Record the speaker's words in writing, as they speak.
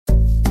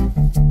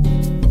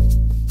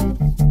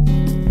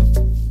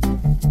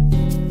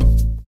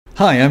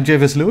Hi, I'm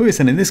Javis Lewis,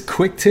 and in this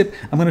quick tip,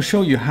 I'm going to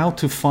show you how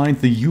to find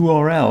the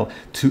URL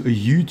to a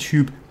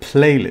YouTube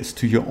playlist,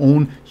 to your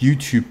own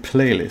YouTube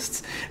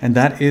playlists. And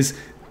that is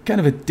kind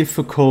of a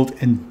difficult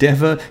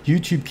endeavor.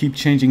 YouTube keeps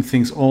changing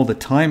things all the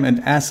time, and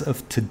as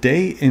of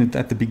today,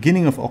 at the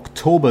beginning of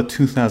October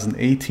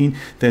 2018,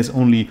 there's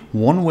only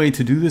one way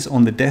to do this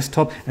on the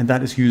desktop, and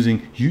that is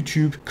using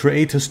YouTube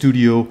Creator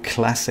Studio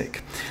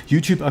Classic.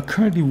 YouTube are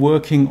currently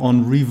working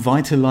on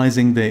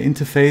revitalizing their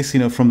interface.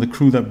 From the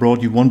crew that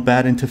brought you one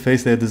bad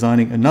interface, they're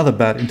designing another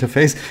bad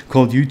interface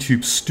called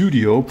YouTube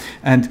Studio,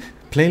 and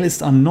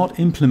playlists are not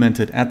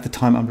implemented at the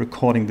time I'm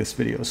recording this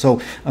video. So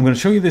I'm going to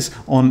show you this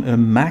on a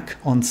Mac,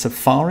 on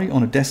Safari,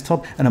 on a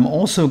desktop, and I'm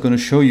also going to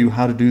show you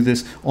how to do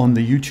this on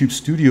the YouTube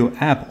Studio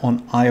app on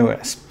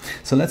iOS.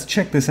 So let's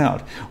check this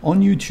out.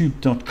 On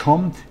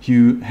youtube.com,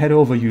 you head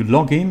over, you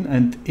log in,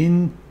 and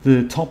in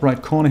the top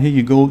right corner here,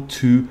 you go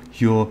to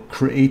your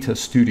Creator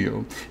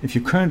Studio. If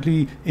you're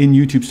currently in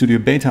YouTube Studio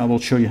Beta, I will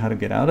show you how to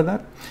get out of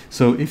that.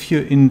 So if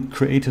you're in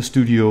Creator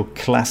Studio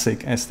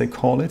Classic, as they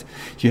call it,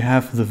 you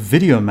have the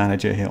Video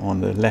Manager here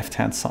on the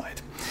left-hand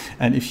side.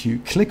 And if you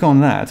click on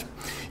that,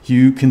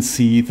 you can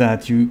see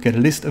that you get a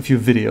list of your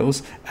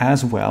videos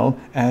as well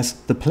as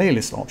the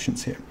playlist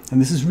options here. And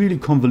this is really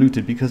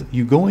convoluted because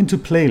you go into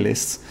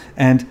playlists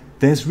and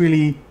there's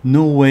really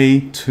no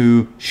way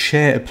to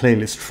share a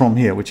playlist from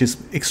here, which is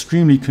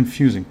extremely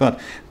confusing, but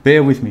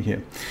bear with me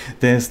here.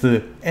 There's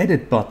the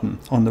edit button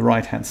on the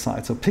right hand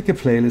side. So pick a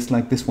playlist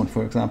like this one,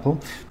 for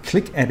example,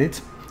 click edit,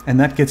 and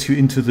that gets you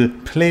into the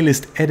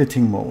playlist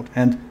editing mode.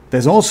 And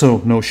there's also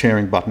no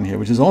sharing button here,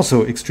 which is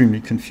also extremely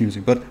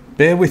confusing, but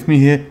bear with me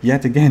here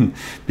yet again,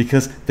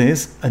 because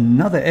there's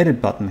another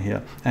edit button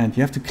here and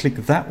you have to click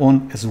that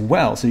one as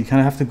well. So you kind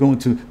of have to go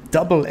into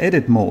double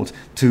edit mode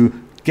to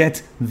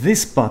get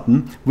this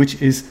button, which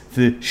is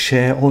the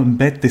share or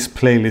embed this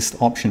playlist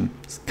option.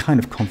 It's kind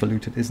of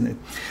convoluted, isn't it?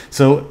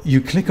 So you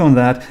click on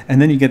that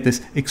and then you get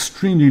this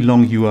extremely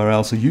long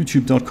URL. So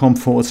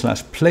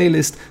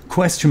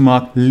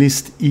youtube.com/playlist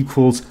 (list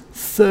equals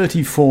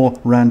 34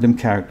 random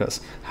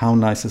characters. How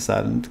nice is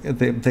that? And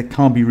they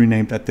can't be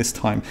renamed at this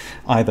time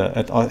either,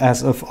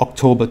 as of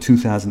October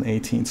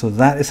 2018. So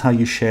that is how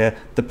you share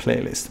the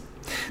playlist.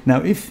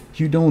 Now, if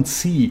you don't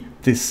see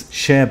this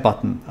share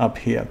button up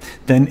here,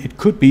 then it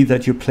could be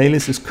that your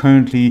playlist is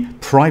currently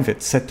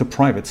private, set to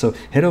private. So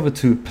head over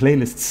to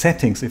playlist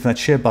settings if that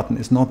share button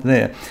is not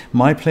there.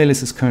 My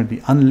playlist is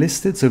currently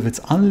unlisted, so if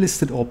it's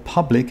unlisted or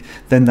public,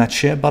 then that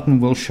share button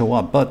will show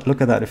up. But look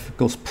at that, if it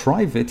goes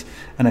private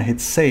and I hit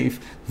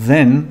save,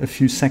 then a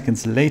few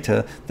seconds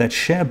later that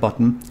share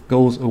button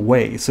goes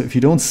away. So if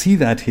you don't see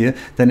that here,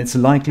 then it's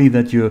likely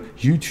that your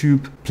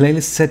YouTube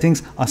playlist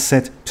settings are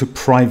set to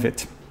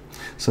private.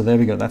 So there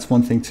we go. That's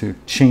one thing to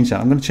change that.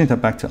 I'm going to change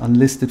that back to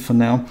unlisted for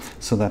now,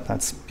 so that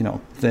that's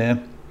there.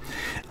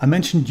 I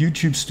mentioned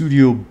YouTube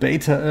Studio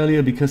Beta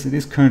earlier because it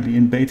is currently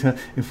in beta.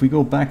 If we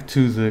go back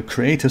to the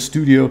Creator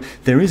Studio,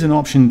 there is an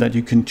option that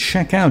you can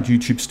check out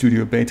YouTube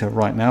Studio Beta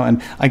right now.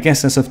 And I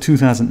guess as of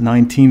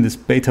 2019, this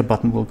beta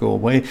button will go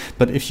away.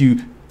 But if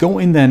you go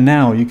in there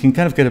now, you can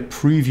kind of get a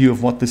preview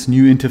of what this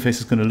new interface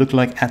is going to look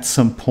like at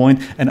some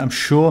point. And I'm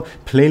sure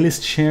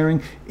playlist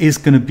sharing is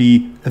going to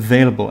be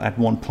available at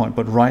one point,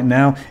 but right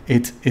now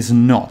it is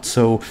not.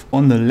 So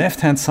on the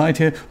left hand side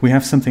here, we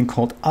have something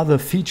called other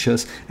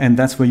features, and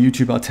that's where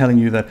YouTube are telling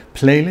you that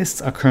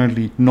playlists are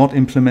currently not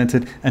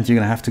implemented, and you're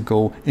going to have to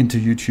go into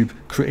YouTube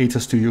Creator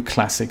Studio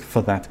Classic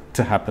for that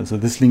to happen. So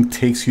this link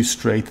takes you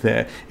straight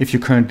there if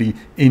you're currently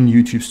in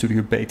YouTube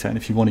Studio Beta and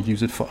if you want to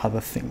use it for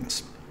other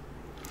things.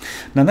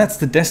 Now that's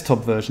the desktop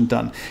version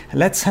done.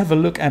 Let's have a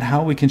look at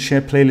how we can share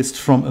playlists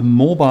from a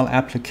mobile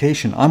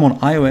application. I'm on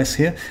iOS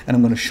here and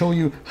I'm going to show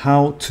you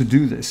how to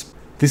do this.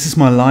 This is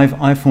my live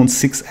iPhone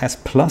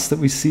 6s Plus that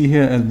we see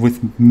here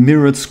with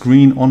mirrored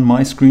screen on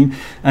my screen.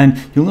 And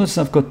you'll notice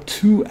I've got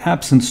two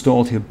apps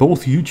installed here,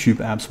 both YouTube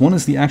apps. One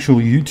is the actual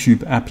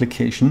YouTube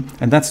application,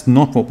 and that's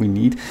not what we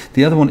need.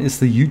 The other one is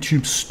the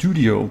YouTube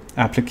Studio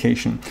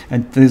application.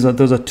 And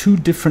those are two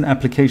different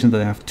applications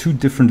that have two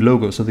different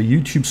logos. So the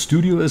YouTube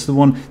Studio is the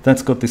one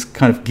that's got this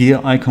kind of gear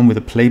icon with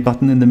a play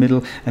button in the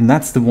middle, and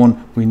that's the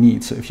one we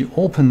need. So if you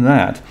open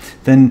that,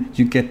 then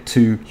you get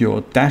to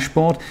your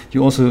dashboard.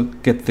 You also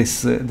get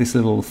this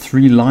little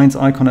three lines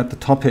icon at the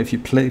top here. If you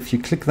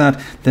click that,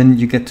 then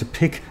you get to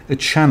pick a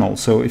channel.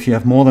 So if you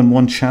have more than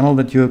one channel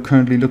that you're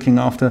currently looking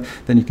after,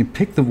 then you can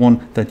pick the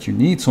one that you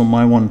need. So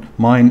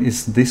mine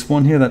is this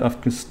one here that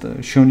I've just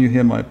shown you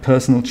here, my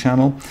personal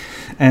channel.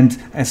 And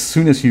as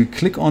soon as you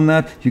click on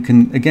that, you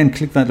can again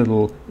click that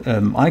little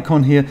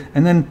icon here,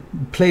 and then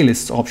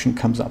playlists option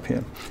comes up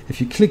here.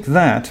 If you click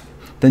that,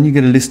 then you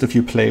get a list of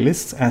your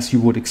playlists as you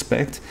would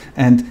expect.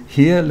 And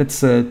here,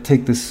 let's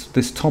take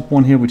this top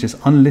one here, which is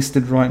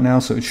unlisted right now,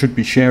 so it should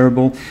be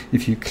shareable.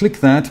 If you click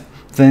that,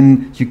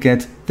 then you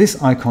get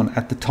this icon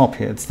at the top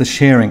here. It's the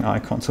sharing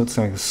icon. So it's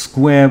like a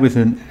square with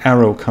an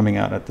arrow coming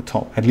out at the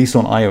top, at least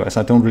on iOS.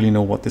 I don't really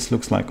know what this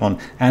looks like on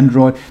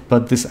Android,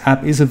 but this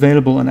app is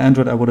available on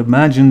Android. I would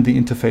imagine the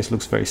interface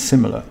looks very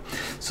similar.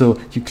 So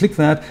you click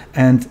that,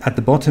 and at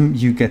the bottom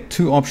you get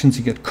two options.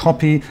 You get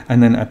copy,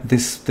 and then at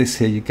this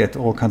here you get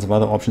all kinds of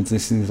other options.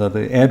 These are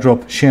the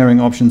AirDrop sharing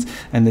options,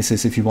 and this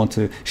is if you want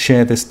to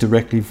share this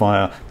directly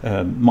via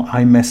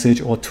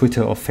iMessage or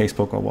Twitter or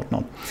Facebook or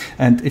whatnot.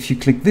 And if you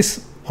click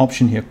this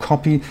option here,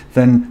 copy,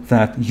 then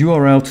that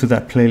URL to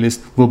that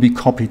playlist will be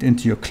copied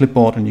into your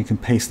clipboard, and you can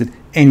paste it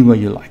anywhere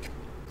you like.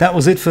 That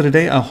was it for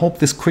today. I hope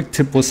this quick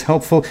tip was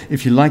helpful.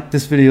 If you liked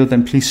this video,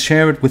 then please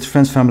share it with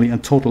friends, family,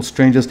 and total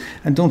strangers.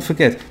 And don't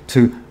forget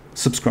to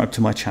subscribe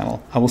to my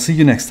channel. I will see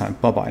you next time.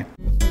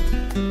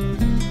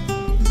 Bye-bye.